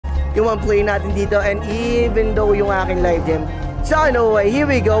yung one play natin dito. And even though yung aking live gem. So anyway, here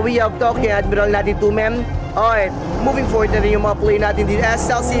we go. We have Talking Admiral natin 2 men. Alright, moving forward na rin yung mga play natin dito.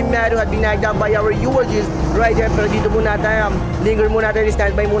 SLC Meadow had been nagged down by our ULGs right here. Pero dito muna tayo, linger muna tayo,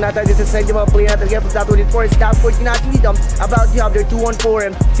 standby muna tayo dito sa side yung mga play natin. Kaya pag Slat 24, Slat 14 natin dito about to have their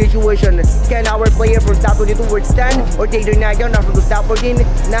 2-on-4 situation. Can our player from Slat 22 withstand or take their nag down from the Slat 14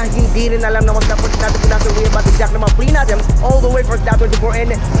 na hindi rin alam na mga Slat 14 natin kung nasa way about exact na mga play natin all the way for Slat 24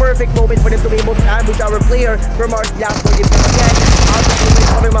 and perfect moment for them to be able to ambush our player from our Slat 14. Again, out of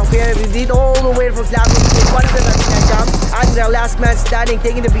the mga player dito all the way from Slat 14. One of them has been down, and the last man standing,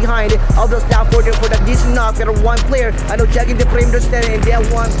 taking the behind of those Slat 14 for the decent knock. Pero one player, I know, checking the perimeter standing, and then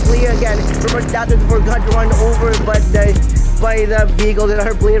one player again from our Slat 24 got to run over, but by the vehicle that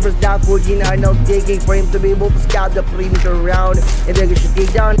our player for Slat 14 are now taking for him to be able to scout the perimeter around, and they're going to take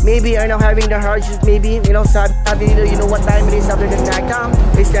down. Maybe are now having the hardships, maybe, you know, you know what time it is after the knockdown.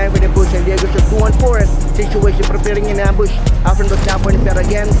 It's time for the push, and they're going to 2-on-4 situation, preparing an ambush from the Slat 14. Pero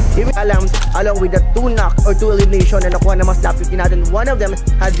again, even along with the 2 knock or 2 elimination na nakuha naman Slat 15 natin, one of them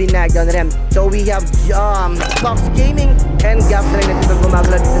has been nagged down rin. So we have Fox Gaming and Gaps na rin natin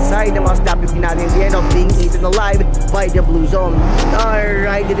gumagala dito sa side ng mga Slat 15 natin. The end of being eaten alive by the Blue Zone.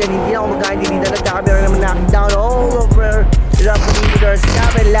 Alright, then hindi ako magkain dito. Nagkakabira naman knockdown all over the perimeter.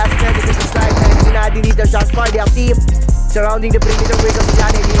 7 last man dito sa side. And natin dito, shots fired active. Surrounding the perimeter with the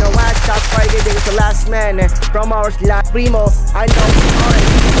planet, you know what? Shots fired, there is the last man from our Slat Primo. I know,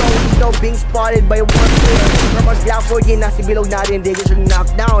 he's now being spotted by one player from our Slat 14 na si Bilog natin. They just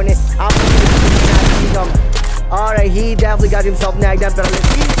knocked down after the alright, he definitely got himself nagged down, pero let's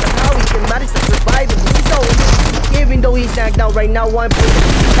see how he can manage to survive the Blue Zone. Even though he's nagged down right now, one player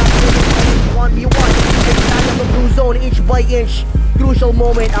 1v1 and stand up the Blue Zone inch by inch. Crucial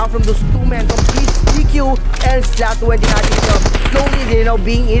moment out from those 2 men from PQ and Slat 20 natin ito. Slowly, they're now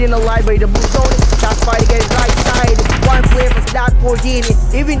being eaten alive by the Blue Zone. Shots fired against right side. One player for Slat 14.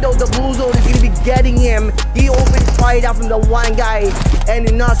 Even though the Blue Zone is going to be getting him, he opened fire out from the one guy and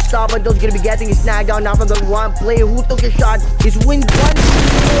did not stop until he's going to be getting his snag down now from the one player who took a shot. He's win 1-1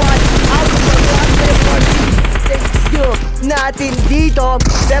 out of the one player natin dito.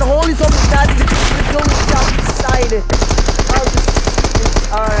 Pero holy so natin go south side.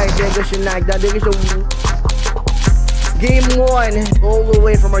 Alright, there goes yung knockdown. There goes yung game 1 all the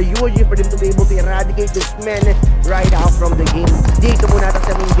way from our UOG for them to be able to eradicate this men right out from the game. Dito muna natin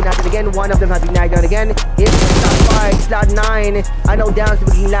sa main natin again. One of them having knocked down again. It's Slat 5, Slat 9. I know down to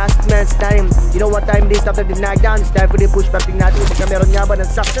maging last man's time. You know what time it is after the knockdown? It's time for the push back natin. Kasi meron nga ba ng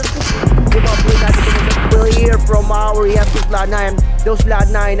success? Play natin player from our EFC Slat 9. Those Slat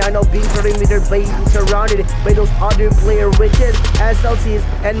 9 I know being perimeter by surrounded by those other player which is SLCs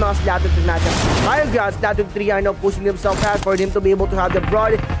and mga Slat 3 natin. While guys, Slat 3 I know pushing themselves hard for them to be able to have the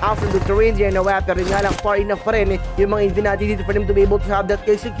broad out from the terrain there na pero nga lang far enough pa rin yung mga invite natin dito for them to be able to have that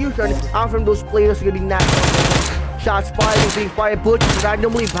execution out from those players getting knocked. Shots fired, being fired, put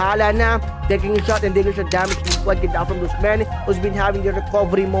randomly, bahala na, taking a shot and taking a damage reflected out from those men who's been having the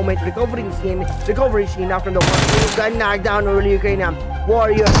recovery scene out from the one who got knocked down earlier kay na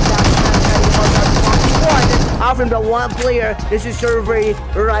Warrior. Out from the one player, this is survey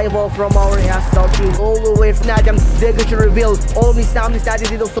rival from our SL team all the way from Nadam. They're going to reveal all these times that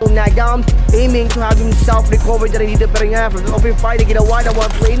dito so Nadam aiming to have himself recover the dito pero nga from the open fight ginawa na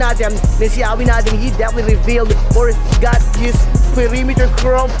one play natin nasiyawi natin he definitely revealed or got his perimeter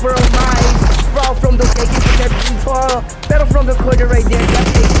compromised from the taking protection pero from the corner right there that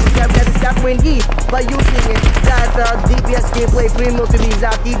is that when he by using that DPS gameplay Primo to be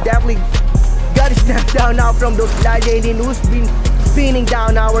exact he definitely got his knocked down now from those Slat 18 who's been spinning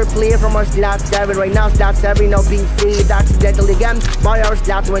down our player from our Slat 7 right now. Slat 7 now being saved accidentally again by our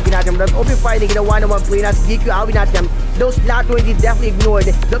Slat 20 natin. That open fire ginawa naman play natin GQ awin natin. Those Slat 20 definitely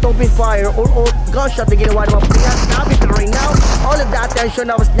ignored that open fire or gunshot na ginawa naman play natin. Right now, all of that tension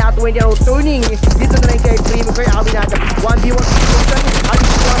of Slat 20 are turning dito na rin kay Primo kaya awin natin. 1v1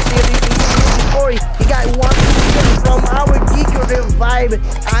 he got one from our GQ revive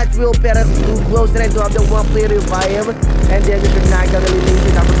at will better to close the end to have the one player revive and then just knock down the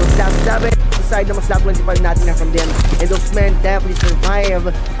elimination after those Slat 7 aside naman Slat 25 natin na from them and those men definitely survive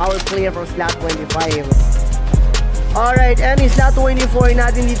our player from Slat 25. Alright, and in Slat 24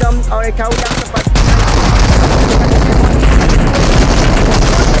 natin dito alright, count down sa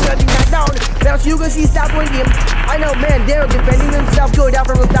down. Pero as you can see, Slat 20, I know, man, they're defending themselves good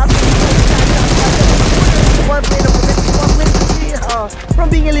after the Slat 1 play from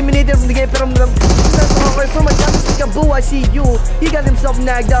being eliminated from the game. Pero from a damage Kaboo, I see you. He got himself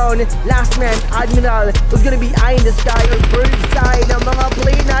nagged down. Last man, Admiral, was gonna be eye in the sky or bird side ng mga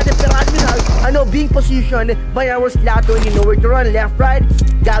play natin. Pero being positioned by our Slato, and you know where to run, left, right.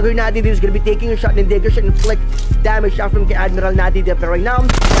 Gagawin natin dito is gonna be taking a shot, and Dagger shot, inflict damage shot from kay Admiral natin dito. Pero right now,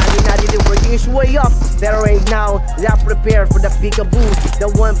 gagawin natin dito working his way up. Pero right now, they're prepared for the peekaboo. The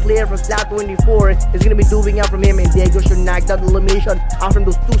one player from Slato 24 is gonna be doing out from him, and Dagger should knock down the elimination out from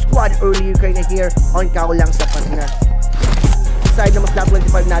those two squad earlier kayo na here on Kaulang Sapat na. Side naman Slot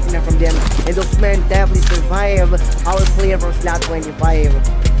 25 natin na from them, and those men definitely survive our player from Slot 25.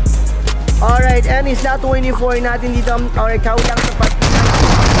 Alright, and in Slot 24 natin dito, our Kaulang Sapat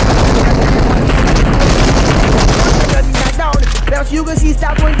down. But as you can see,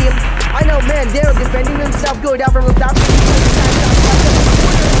 Slot 20, I know, man, they're defending themselves good out from the top.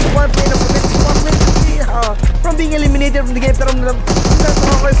 One player from being eliminated from the game, pero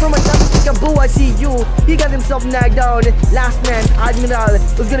from a peekaboo, I see you. He got himself knocked down. Last man, Admiral,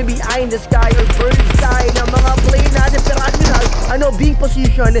 was gonna be eye in the sky or bird sky ng mga play natin. Pero Admiral, being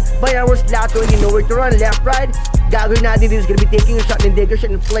positioned by our Slato, and you know where to run, left, right. Gagawin natin dito is gonna be taking a shot, and Dagger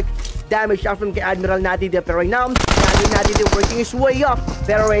shot, inflict damage shot from kay Admiral natin dito. Pero right now, gagawin natin dito working his way up.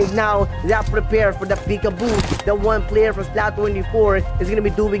 Pero right now, they're prepared for the peekaboo. The one player from Slot 24 is gonna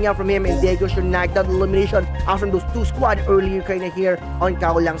be doing out from him, and Dagger should knock down the elimination out from those two squad earlier kayo na here on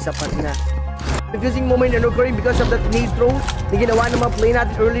Kaulang Sapat na. Confusing moment and occurring because of that nade throw na ginawa ng mga play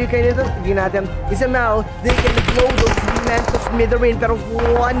natin earlier kayo nito. Hindi natin. Somehow, they can blow those men to smithereen, pero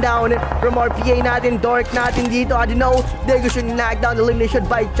one down from our PA natin, Dork natin dito. I don't know, they should knock down the elimination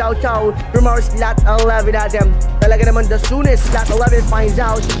by Chow Chow from our Slot 11 natin. Talaga naman, the soonest Slot 11 finds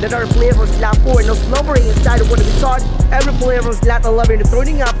out that our player from Slot 4 no slumbering inside of one of the shots, every player from Slot 11 is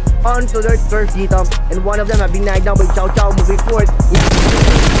turning up onto their turf dito, and one of them have been knocked down by Chow Chow. Moving forward,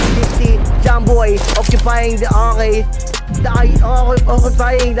 50 Jamboy occupying the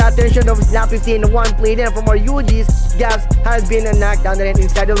occupying the attention of Slot 15. One play then from our UGs, Gaps has been knocked down and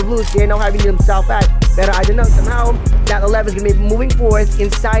inside of the Blues. They're now having themselves at. Pero I don't know, somehow Slot 11 is gonna be moving forward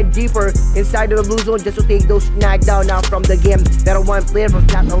inside deeper inside of the blue zone just to take those knockdown now from the game. Pero one player from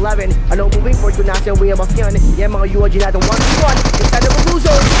Slot 11 moving forward to nasa way above yun. Yan mga UG natin 1-1 inside of the blue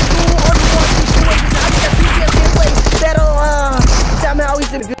zone. 2-on-1 situation natin at play. Pero somehow he's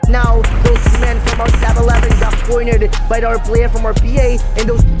now those men from our Slot 11 got cornered by our player from our PA, and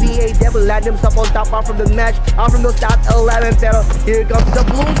those PA devil land themselves on top out from the match out from those Slot 11. Pero here comes the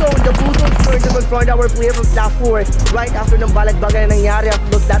blue zone turns to confront our player from Slot 4 right after ng balagbagay na nangyari after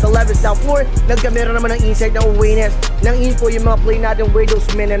those Slot 11. Slot 4 nagkamera naman ng insight ng awareness ng info yung mga play natin where those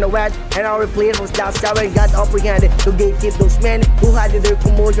men are wet, and our player from Slot 7 got upper hand to gatekeep those men who had their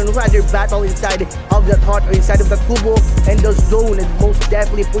commotion, who had their battle inside of that heart or inside of the kubo, and the zone and most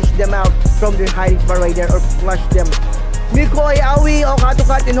definitely push them out from their hiding spot right there or flush them. Mikoy, Awi, o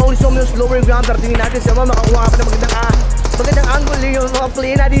Katukat, and Holy Somnium lower ground. Pero tingin natin sa mga makakuha pa ng magandang angle yung mga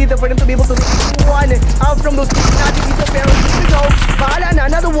play natin dito for them to be able to make one out from those kicks natin dito. Pero here we go, bahala na,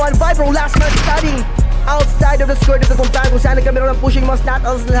 another one, Vibro, last man starting outside of the square dito kung saan nagkamera ng pushing mga Slot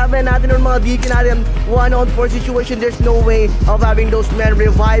 11 natin or mga DK natin. 1-on-4 situation, there's no way of having those men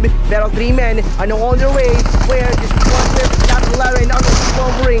revive. Pero 3 men are on their way where this one Slot 11 are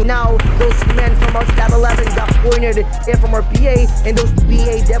covering. Now those men from our Slot 11 got cornered here from our PA, and those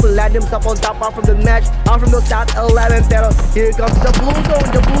PA devil land themselves on top out from the match out from those Slot 11. Pero here comes the blue zone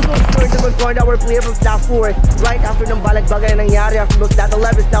turns to confront our player from Slot 4 right after ng balagbagay na nangyari after those Slot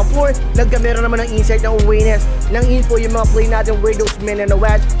 11. Slot 4 nagkamera naman ng insight ng awareness ng info yung mga play natin where those men are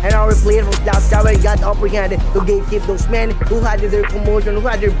wet, and our player from Slot 7 got upper hand to gatekeep those men who had their commotion, who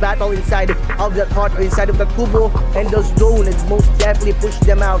had their battle inside of that heart or inside of the kubo, and the zone and most definitely push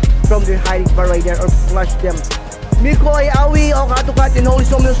them out from their hiding spot right there or flush them. Mikoy, Awi, o Katukat, and Holy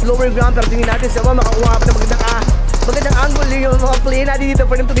Somnium lower ground. Pero tingin natin sa mga makakuha pa ng magandang angle yung mga play natin dito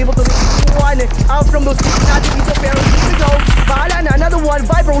for them to be able to make one out from those kicks natin dito. Pero here we go, bahala na, another one,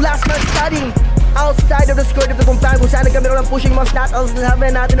 Vibro, last man starting outside of the square dito kung saan nagkamera ng pushing mga Slot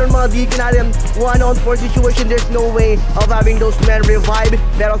 11 natin or mga DK natin. 1-on-4 situation, there's no way of having those men revive.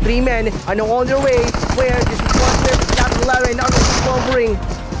 Pero 3 men are on their way where this one Slot 11 are covering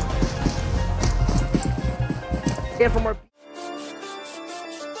here from our